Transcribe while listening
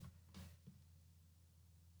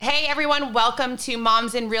Hey everyone, welcome to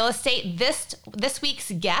Moms in Real Estate. This week's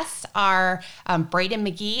guests are Braiden,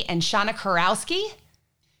 McKee, and Shawna Kurowski.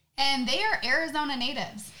 And they are Arizona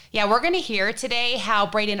natives. Yeah, we're going to hear today how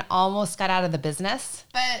Braiden almost got out of the business.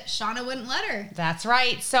 But Shawna wouldn't let her. That's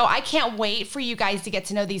right. So I can't wait for you guys to get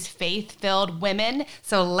to know these faith-filled women.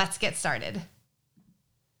 So let's get started.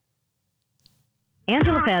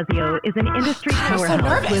 Angela Fazio is an industry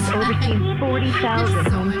powerhouse with overseeing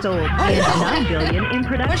 40,000 homes sold and $9 billion in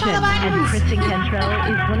production. And Kristen Cantrell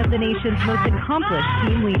is one of the nation's most accomplished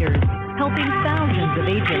team leaders, helping thousands of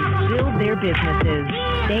agents build their businesses.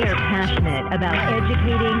 They are passionate about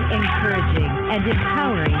educating, encouraging, and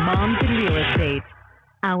empowering moms in real estate.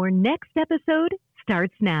 Our next episode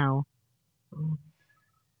starts now.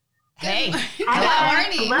 Hey. Hello,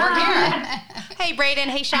 Arnie. We're here. Hey, Braiden.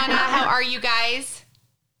 Hey, Shawna. How are you guys?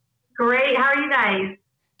 Great. How are you guys?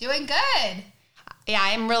 Doing good. Yeah,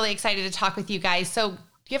 I'm really excited to talk with you guys. So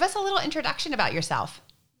give us a little introduction about yourself.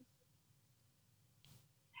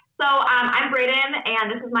 So I'm Braiden, and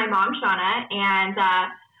this is my mom, Shawna, and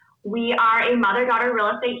we are a mother-daughter real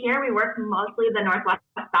estate here. We work mostly the Northwest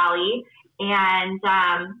Valley, and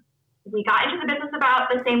we got into the business about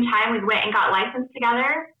the same time. We went and got licensed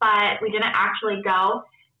together, but we didn't actually go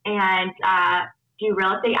and do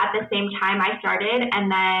real estate at the same time I started.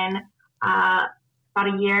 And then about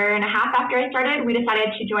a year and a half after I started, we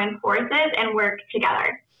decided to join forces and work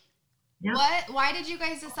together. Yep. Why did you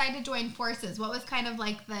guys decide to join forces? What was kind of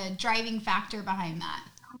like the driving factor behind that?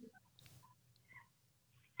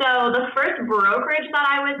 So the first brokerage that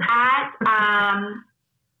I was at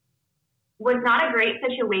was not a great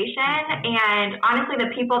situation. And honestly,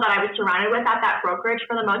 the people that I was surrounded with at that brokerage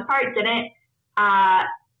for the most part didn't,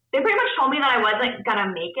 they pretty much told me that I wasn't going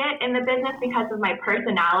to make it in the business because of my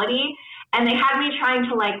personality. And they had me trying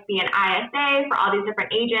to like be an ISA for all these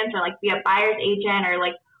different agents or like be a buyer's agent or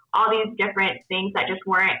like all these different things that just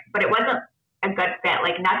weren't, but it wasn't a good fit.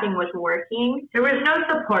 Like nothing was working. There was no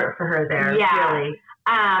support for her there, really.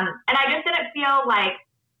 And I just didn't feel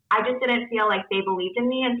like they believed in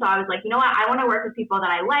me. And so I was like, you know what? I want to work with people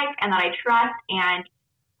that I like and that I trust. And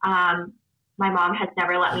my mom has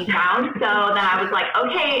never let me down. So then I was like,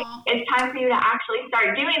 okay, it's time for you to actually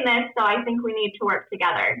start doing this. So I think we need to work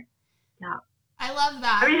together. Yeah. I love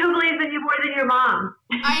that. I mean, who believes in you more than your mom?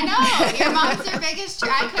 I know. Your mom's your biggest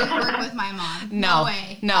I couldn't work with my mom. No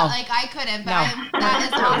way. No. Like, I couldn't, but that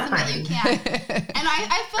is awesome that you can. And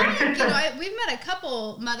I feel like, we've met a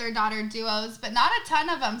couple mother-daughter duos, but not a ton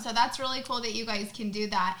of them. So that's really cool that you guys can do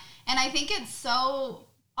that. And I think it's so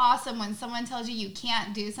awesome when someone tells you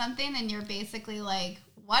can't do something and you're basically like,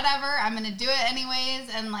 whatever, I'm going to do it anyways,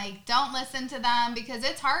 and like don't listen to them, because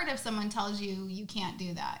it's hard if someone tells you can't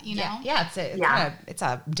do that, you know? Yeah, it's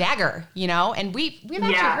a dagger, you know? And we've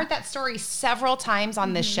actually heard that story several times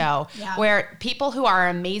on this show where people who are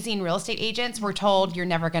amazing real estate agents were told you're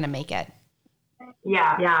never going to make it.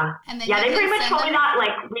 Yeah. And then they pretty much told me that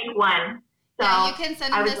like week one. So yeah, you can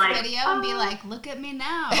send them this like, video and be like, look at me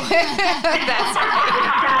now. That's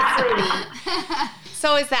right. Exactly.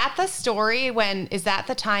 So is that the story is that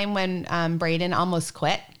the time when Braiden almost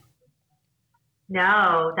quit?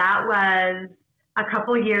 No, that was a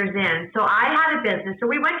couple years in. So I had a business. So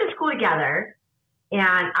we went to school together,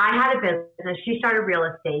 and I had a business. She started real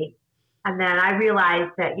estate. And then I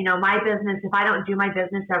realized that, you know, my business, if I don't do my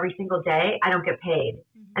business every single day, I don't get paid.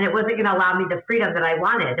 And it wasn't going to allow me the freedom that I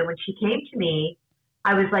wanted. And when she came to me,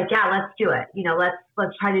 I was like, yeah, let's do it. You know,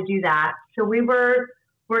 let's try to do that. So we were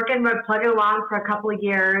plugging along for a couple of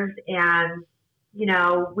years, and, you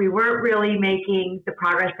know, we weren't really making the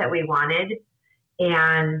progress that we wanted.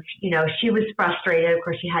 And, you know, she was frustrated. Of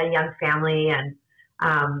course, she had a young family, and,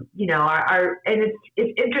 you know, and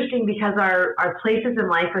it's interesting because our places in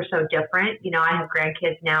life are so different. You know, I have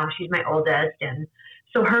grandkids now. She's my oldest. And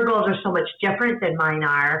so her goals are so much different than mine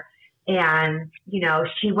are. And, you know,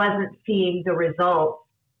 she wasn't seeing the results.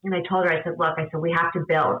 And I told her, I said, look, we have to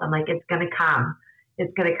build. I'm like, it's going to come.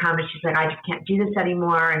 It's going to come. And she's like, I just can't do this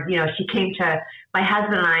anymore. And, you know, she came to my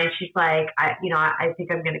husband and I, and she's like, I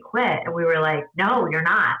think I'm going to quit. And we were like, no, you're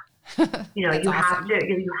not. You know, you have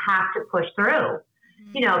to push through,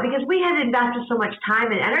 you know, because we had invested so much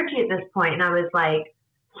time and energy at this point. And I was like,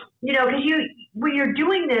 you know, because when you're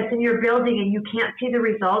doing this and you're building and you can't see the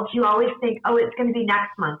results, you always think, oh, it's going to be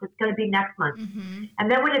next month. It's going to be next month. Mm-hmm. And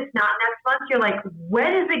then when it's not next month, you're like,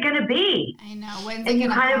 when is it going to be? I know. And you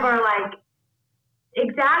kind of are like,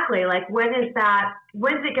 exactly. Like, when's it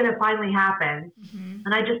going to finally happen? Mm-hmm.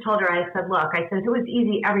 And I just told her, I said, look, if it was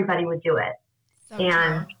easy, everybody would do it. So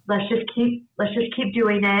and true. let's just keep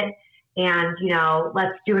doing it. And, you know,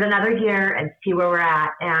 let's do it another year and see where we're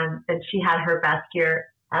at. And then she had her best year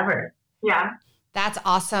ever. Yeah. That's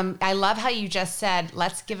awesome. I love how you just said,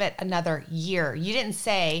 let's give it another year. You didn't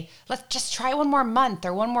say, let's just try one more month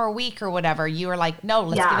or one more week or whatever. You were like, no,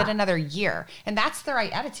 let's give it another year. And that's the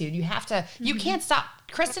right attitude. You have to, you can't stop.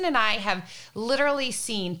 Kristen and I have literally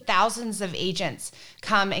seen thousands of agents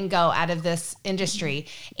come and go out of this industry.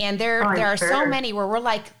 And there are so many where we're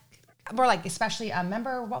like, especially,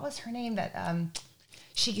 remember, what was her name that,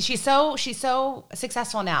 She's so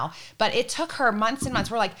successful now, but it took her months and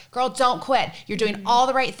months. We're like, girl, don't quit. You're doing all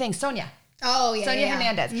the right things. Sonia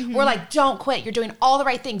Hernandez. We're like, don't quit. You're doing all the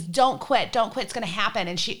right things. Don't quit. Don't quit. It's going to happen.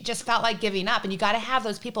 And she just felt like giving up. And you got to have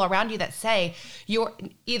those people around you that say you're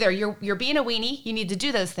being a weenie. You need to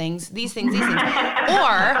do those things, these things,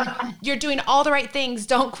 or you're doing all the right things.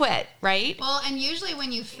 Don't quit. Right. Well, and usually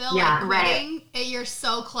when you feel like quitting, you're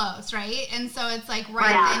so close. Right. And so it's like,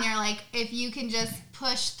 then you're like, if you can just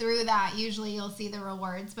push through that, usually you'll see the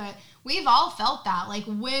rewards. But we've all felt that, like,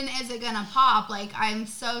 when is it gonna pop? Like, I'm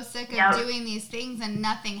so sick of doing these things and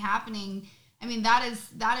nothing happening. I mean, that is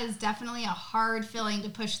definitely a hard feeling to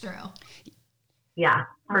push through. Yeah,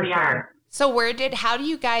 for sure. So how do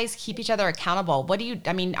you guys keep each other accountable?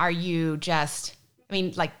 Are you just,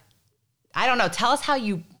 like, I don't know, tell us how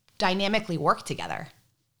you dynamically work together.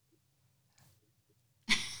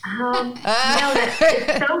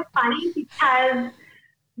 It's so funny because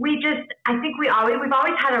we've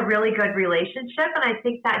always had a really good relationship, and I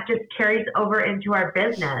think that just carries over into our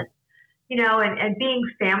business, and being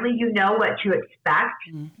family, what to expect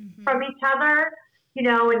from each other,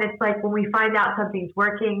 and it's like when we find out something's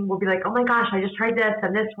working, we'll be like, oh my gosh, I just tried this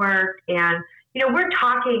and this worked. And, we're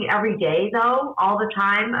talking every day though, all the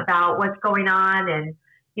time about what's going on. And,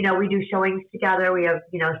 we do showings together. We have,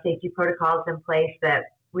 safety protocols in place that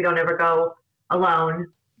we don't ever go alone.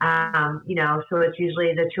 So it's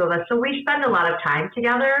usually the two of us. So we spend a lot of time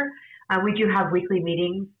together. We do have weekly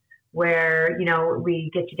meetings where, we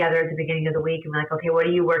get together at the beginning of the week and we're like, okay, what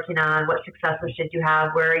are you working on? What successes did you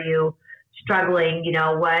have? Where are you struggling?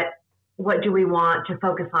 What do we want to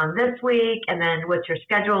focus on this week? And then what's your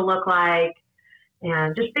schedule look like?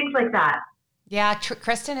 And just things like that. Yeah.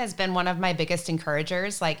 Kristen has been one of my biggest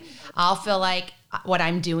encouragers. Like, I'll feel like what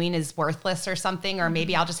I'm doing is worthless or something, or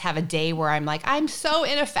maybe I'll just have a day where I'm like, I'm so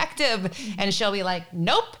ineffective, and she'll be like,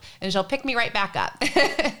 nope. And she'll pick me right back up.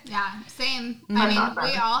 Yeah, same. I mean,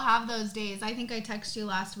 we all have those days. I think I texted you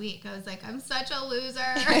last week. I was like, I'm such a loser.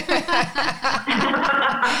 And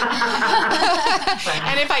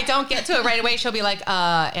if I don't get to it right away, she'll be like,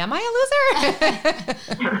 am I a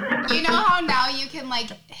loser? You know how now you can like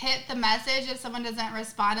hit the message if someone doesn't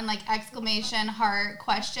respond and like exclamation, heart,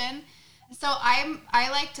 question. So I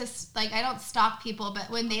like to, like, I don't stalk people, but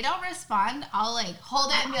when they don't respond, I'll like hold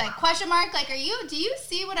it and be like, question mark, like, do you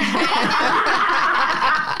see what I'm writing?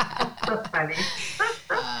 That's funny.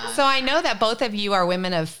 So I know that both of you are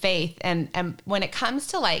women of faith. And when it comes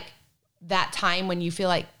to like that time when you feel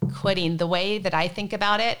like quitting, the way that I think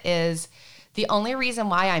about it is the only reason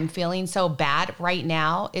why I'm feeling so bad right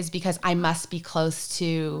now is because I must be close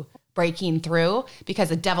to breaking through, because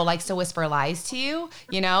the devil likes to whisper lies to you,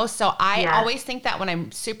 So I always think that when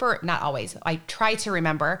I'm not always, I try to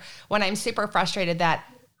remember when I'm super frustrated that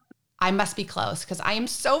I must be close, because I am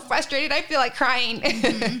so frustrated. I feel like crying.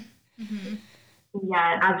 Mm-hmm. Mm-hmm.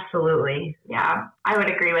 Yeah, absolutely. Yeah, I would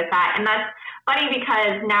agree with that. And that's funny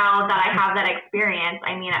because now that I have that experience,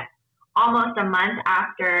 almost a month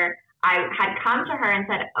after I had come to her and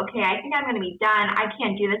said, okay, I think I'm going to be done. I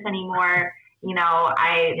can't do this anymore.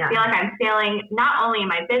 I feel like I'm failing not only in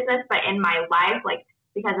my business, but in my life, like,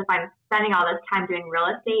 because if I'm spending all this time doing real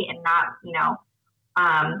estate and not,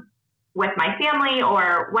 with my family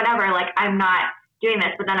or whatever, like, I'm not doing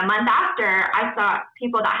this. But then a month after, I saw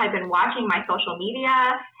people that had been watching my social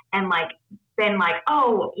media and like been like,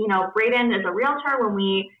 oh, Braiden is a realtor. When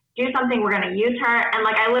we do something, we're going to use her. And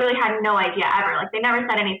like, I literally had no idea ever. Like, they never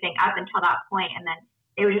said anything up until that point. And then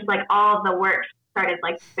it was just like all the work started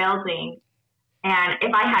like building. And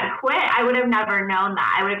if I had quit, I would have never known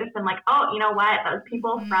that. I would have just been like, oh, you know what? Those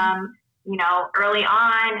people from, early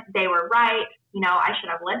on, they were right. I should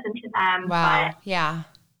have listened to them. Wow. But yeah.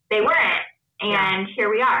 They weren't. And here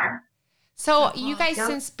we are. So you guys,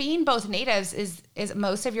 since being both natives, is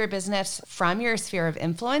most of your business from your sphere of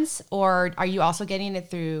influence, or are you also getting it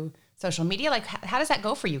through social media? Like, how does that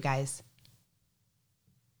go for you guys?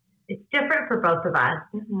 It's different for both of us.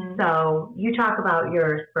 Mm-hmm. So you talk about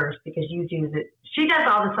yours first, because she does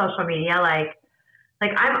all the social media. Like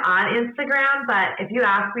I'm on Instagram, but if you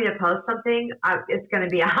ask me to post something, it's going to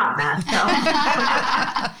be a hot mess. So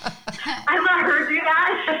I let her do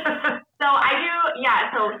that. So I do,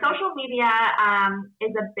 yeah. So social media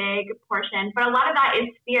is a big portion, but a lot of that is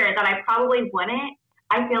fear that I probably wouldn't.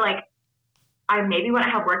 I feel like I maybe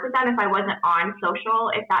wouldn't have worked with them if I wasn't on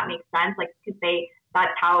social, if that makes sense. Like, because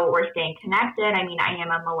that's how we're staying connected. I mean, I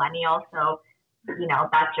am a millennial, so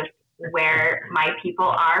that's just where my people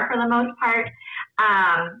are for the most part.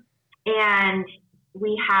 And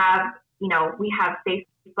we have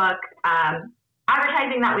Facebook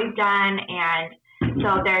advertising that we've done, and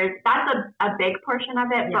so that's a big portion of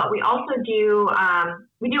it. But we also do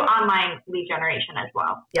online lead generation as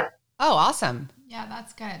well. Yep. Oh, awesome. Yeah,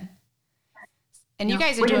 that's good. And you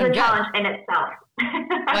guys are Which doing is a good. challenge in itself.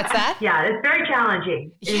 What's that? Yeah, it's very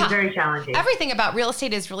challenging. It's very challenging. Everything about real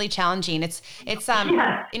estate is really challenging. It's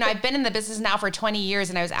I've been in the business now for 20 years,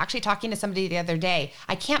 and I was actually talking to somebody the other day.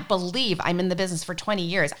 I can't believe I'm in the business for 20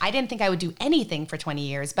 years. I didn't think I would do anything for 20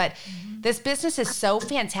 years, but this business is so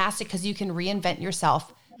fantastic because you can reinvent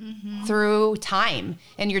yourself through time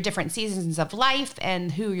and your different seasons of life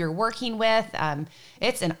and who you're working with.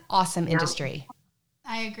 It's an awesome industry.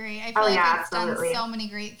 I agree. I feel like it's absolutely. done so many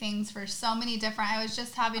great things for so many different. I was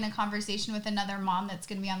just having a conversation with another mom that's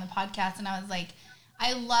going to be on the podcast, and I was like,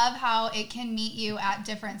 I love how it can meet you at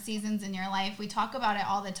different seasons in your life. We talk about it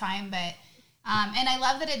all the time, but and I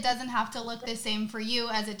love that it doesn't have to look the same for you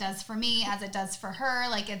as it does for me, as it does for her.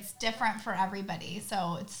 Like, it's different for everybody.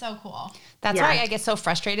 So it's so cool. That's why I get so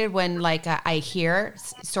frustrated when I hear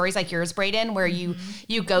stories like yours, Braiden, where you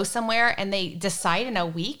go somewhere and they decide in a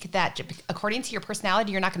week that according to your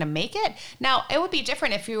personality, you're not going to make it. Now, it would be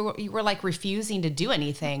different if you were like refusing to do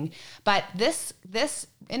anything. But this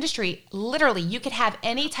industry, literally, you could have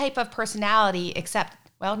any type of personality except,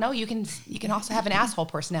 well, no, you can also have an asshole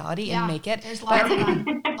personality and make it. There's lots of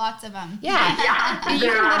them. Lots of them. Yeah. You can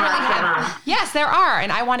literally have. Yes, there are.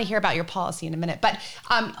 And I want to hear about your policy in a minute. But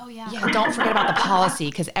don't forget about the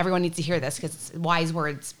policy, because everyone needs to hear this, because it's wise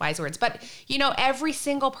words. But, every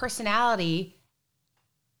single personality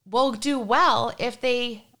will do well if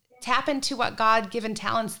they tap into what God-given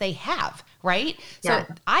talents they have, right? Yeah.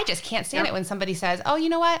 So I just can't stand it when somebody says, oh, you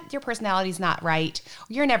know what? Your personality's not right.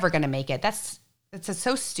 You're never going to make it. It's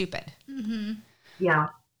so stupid. Mm-hmm. Yeah.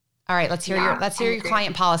 All right, let's hear your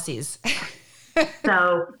client policies.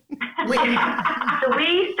 So we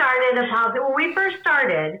started a policy when we first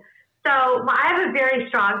started. So I have a very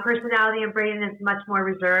strong personality, and Braiden is much more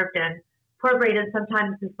reserved. And poor Braiden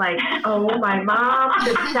sometimes is like, "Oh, my mom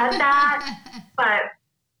just said that," but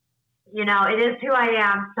it is who I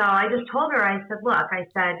am. So I just told her. I said, "Look," I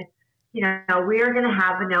said, we are going to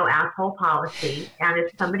have a no asshole policy. And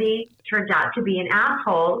if somebody turns out to be an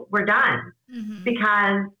asshole, we're done. Mm-hmm.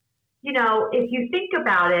 Because, if you think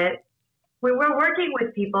about it, when we're working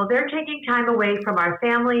with people, they're taking time away from our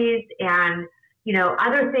families and,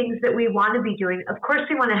 other things that we want to be doing. Of course,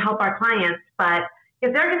 we want to help our clients, but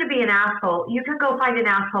if they're going to be an asshole, you can go find an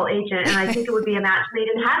asshole agent. And I think it would be a match made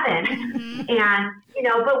in heaven. Mm-hmm. And,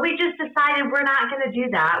 but we just decided we're not going to do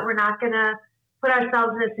that. We're not going to put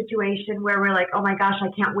ourselves in a situation where we're like, oh my gosh, I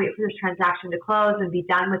can't wait for this transaction to close and be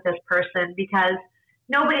done with this person, because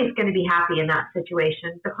nobody's going to be happy in that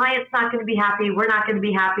situation. The client's not going to be happy. We're not going to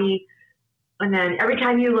be happy. And then every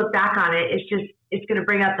time you look back on it, it's going to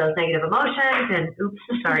bring up those negative emotions and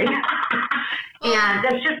sorry. And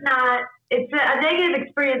that's just not, it's a negative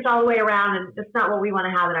experience all the way around, and that's not what we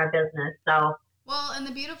want to have in our business. So. Well, and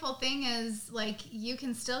the beautiful thing is, you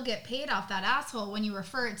can still get paid off that asshole when you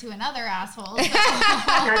refer it to another asshole. So. That's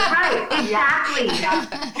right. Exactly.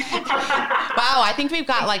 Wow, I think we've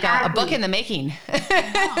got a book in the making.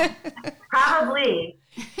 Probably.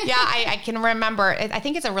 Yeah, I can remember. I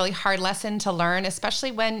think it's a really hard lesson to learn,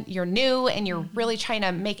 especially when you're new and you're really trying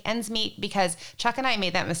to make ends meet, because Chuck and I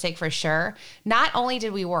made that mistake for sure. Not only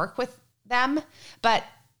did we work with them, but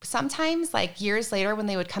sometimes years later when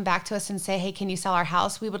they would come back to us and say, hey, can you sell our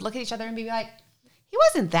house? We would look at each other and be like, he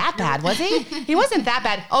wasn't that bad, was he? He wasn't that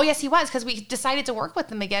bad. Oh, yes, he was, because we decided to work with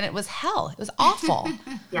them again. It was hell. It was awful.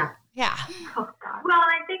 Yeah. Yeah. Oh, well,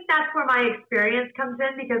 I think that's where my experience comes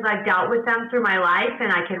in, because I've dealt with them through my life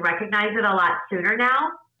and I can recognize it a lot sooner now,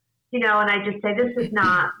 and I just say, this is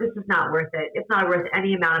not worth it. It's not worth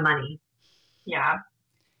any amount of money. Yeah.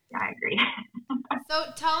 Yeah, I agree. So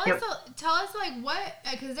tell us what,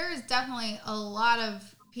 because there is definitely a lot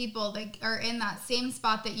of people that are in that same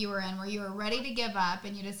spot that you were in, where you were ready to give up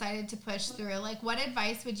and you decided to push through. What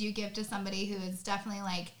advice would you give to somebody who is definitely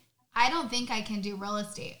I don't think I can do real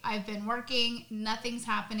estate. I've been working, nothing's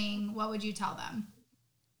happening. What would you tell them?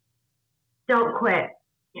 Don't quit.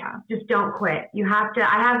 Yeah. Just don't quit. You have to,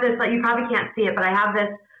 I have this, you probably can't see it, but I have this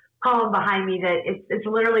poem behind me that it's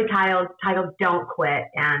literally titled Don't Quit.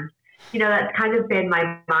 And that's kind of been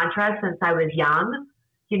my mantra since I was young.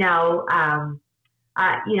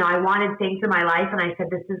 I wanted things in my life, and I said,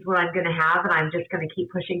 this is what I'm going to have, and I'm just going to keep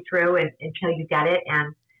pushing through until you get it.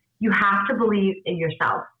 And you have to believe in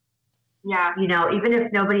yourself. Yeah. Even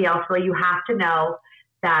if nobody else will, you have to know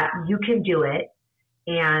that you can do it.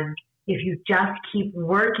 And if you just keep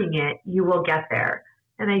working it, you will get there.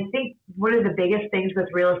 And I think one of the biggest things with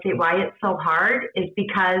real estate, why it's so hard, is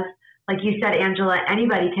because, like you said, Angela,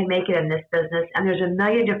 anybody can make it in this business, and there's a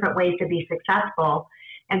million different ways to be successful.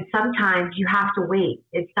 And sometimes you have to wait.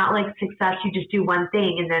 It's not like success, you just do one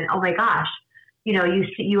thing and then, oh my gosh,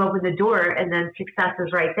 you open the door and then success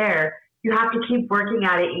is right there. You have to keep working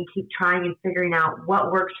at it and keep trying and figuring out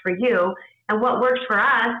what works for you. And what works for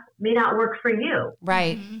us may not work for you.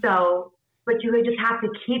 Right. So, but you just have to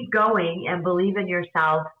keep going and believe in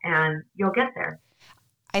yourself, and you'll get there.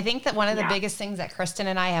 I think that one of the biggest things that Kristen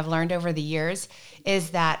and I have learned over the years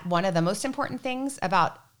is that one of the most important things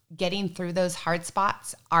about getting through those hard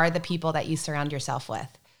spots are the people that you surround yourself with.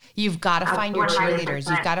 You've got to find your cheerleaders.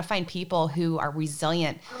 You've got to find people who are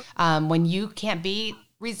resilient. When you can't be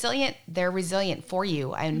resilient, they're resilient for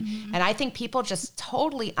you. And I think people just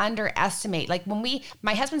totally underestimate. Like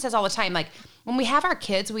my husband says all the time, like when we have our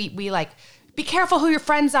kids, we like, be careful who your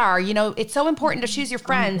friends are. It's so important to choose your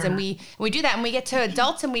friends. And we do that, and we get to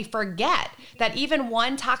adults and we forget that even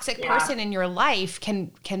one toxic person in your life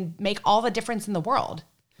can make all the difference in the world.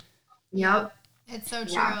 Yep. It's so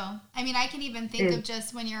true. Yeah. I mean, I can even think of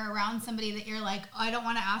just when you're around somebody that you're like, oh, I don't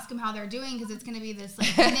want to ask them how they're doing because it's going to be this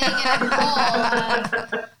like negative hole of,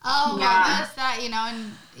 I missed that, and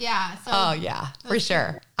So, oh yeah, for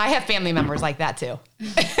sure. I have family members like that too.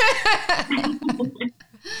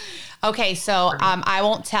 Okay, so I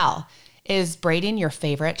won't tell. Is Braiden your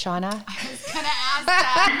favorite, Shawna? I was going to ask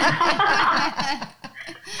that.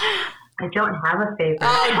 I don't have a favorite.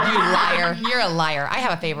 Oh, you liar. You're a liar. I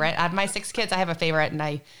have a favorite. Out of my 6 kids, I have a favorite, and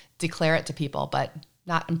I declare it to people, but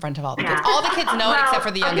not in front of all the kids. All the kids know it except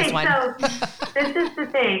for the youngest one. So this is the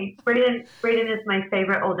thing. Braiden is my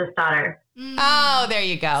favorite oldest daughter. Oh, there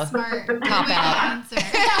you go. Smart. Cop out.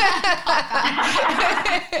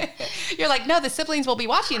 You're like, no, the siblings will be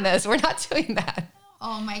watching this. We're not doing that.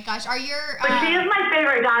 Oh my gosh. Are your But she is my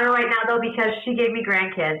favorite daughter right now though, because she gave me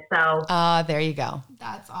grandkids. So there you go.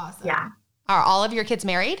 That's awesome. Yeah. Are all of your kids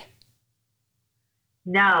married?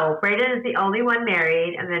 No, Braiden is the only one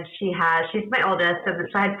married, and then she's my oldest, so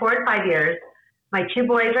I had 4 and 5 years. My 2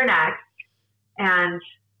 boys are next, and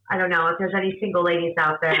I don't know if there's any single ladies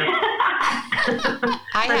out there.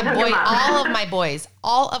 I have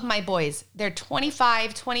all of my boys, they're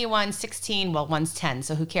 25, 21, 16, well, one's 10,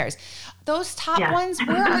 so who cares? Those top ones,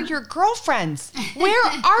 where are your girlfriends? Where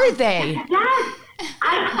are they? Yes,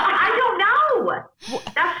 I don't know.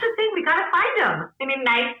 That's the thing, we got to find them. I mean,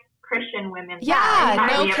 nice Christian women. Yeah,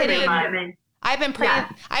 no kidding. I've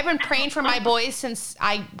been praying for my boys since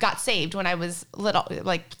I got saved when I was little,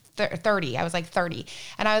 like 30. I was like 30.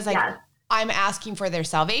 And I was like, I'm asking for their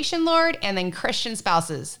salvation, Lord, and then Christian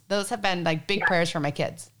spouses. Those have been like big prayers for my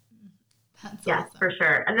kids. That's yes, awesome. For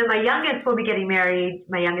sure. And then my youngest will be getting married.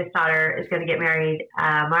 My youngest daughter is going to get married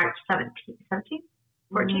March 17th, 14th,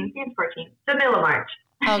 14th. The middle of March.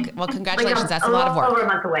 Oh, well, congratulations. That's a lot of work. Over a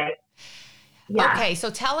month away. Yeah. Okay, so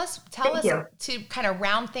tell us to kind of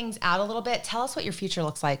round things out a little bit. Tell us what your future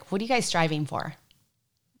looks like. What are you guys striving for?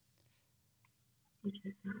 So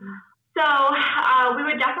we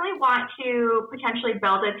would definitely want to potentially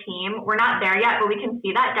build a team. We're not there yet, but we can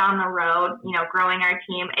see that down the road, growing our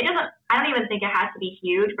team. I don't even think it has to be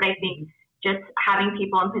huge, but I think just having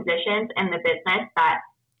people in positions in the business that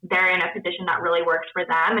they're in a position that really works for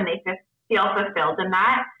them and they feel fulfilled in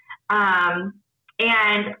that.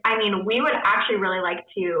 And I mean, we would actually really like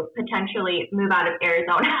to potentially move out of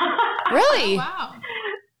Arizona. Really? Oh, wow.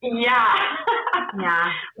 Yeah.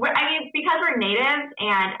 Yeah. Because we're natives,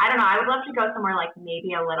 and I don't know, I would love to go somewhere like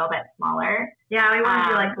maybe a little bit smaller. Yeah, we want to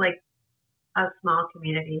do like a small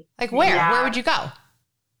community. Like where? Yeah. Where would you go?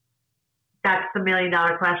 That's the $1 million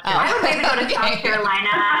question. Oh. I would maybe go to South Carolina.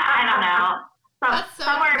 I don't know.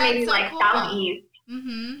 Somewhere maybe so like cool. Southeast.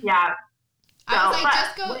 Mm-hmm. Yeah. I was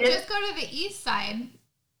like, just go to the east side.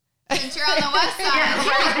 Since you're on the west side.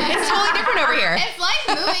 It's totally different over here. It's like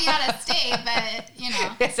moving out of state, but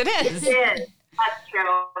Yes, it is. It is. That's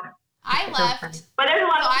true. I left. But there's a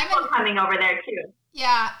lot of people coming over there too.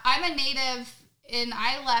 Yeah, I'm a native, and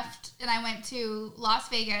I left and I went to Las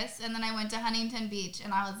Vegas, and then I went to Huntington Beach,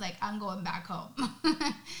 and I was like, I'm going back home.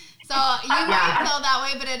 So you might feel that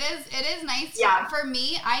way, but it is nice. Yeah. For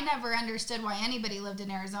me, I never understood why anybody lived in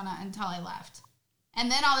Arizona until I left. And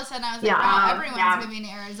then all of a sudden I was like, wow, everyone's moving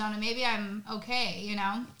to Arizona. Maybe I'm okay, you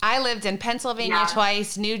know? I lived in Pennsylvania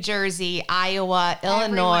twice, New Jersey, Iowa,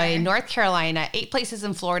 Illinois, North Carolina, 8 places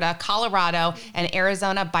in Florida, Colorado, and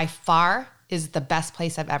Arizona by far is the best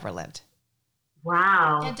place I've ever lived.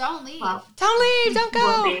 Wow. Yeah, don't leave. Well, don't leave. Don't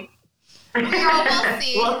go. We'll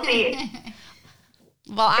see. We'll see.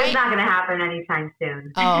 Well, it's not going to happen anytime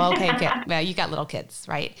soon. Oh, okay, good. Well, you got little kids,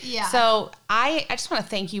 right? Yeah. So I just want to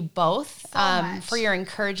thank you both much for your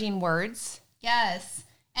encouraging words. Yes.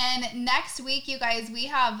 And next week, you guys, we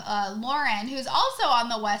have Lauren, who's also on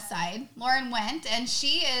the West Side. Lauren went, and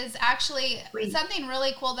she is actually something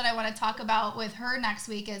really cool that I want to talk about with her next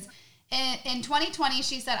week is in 2020,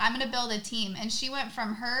 she said, I'm going to build a team. And she went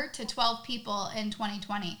from her to 12 people in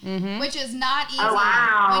 2020, which is not easy. Oh,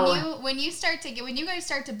 wow. When you guys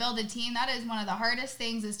start to build a team, that is one of the hardest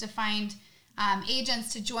things is to find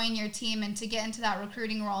agents to join your team and to get into that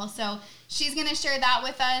recruiting role. So she's going to share that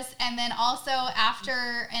with us. And then also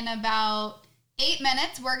after in about 8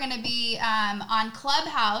 minutes, we're going to be on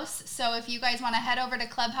Clubhouse. So if you guys want to head over to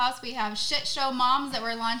Clubhouse, we have Shit Show Moms that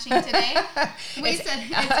we're launching today. We said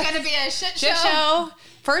it's going to be a shit show.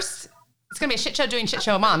 First, it's going to be a shit show doing Shit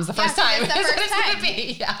Show Moms the first time. It's the first time. Gonna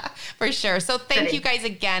be. Yeah, for sure. So thank you guys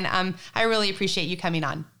again. I really appreciate you coming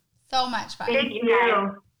on. So much fun. Thank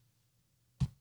you.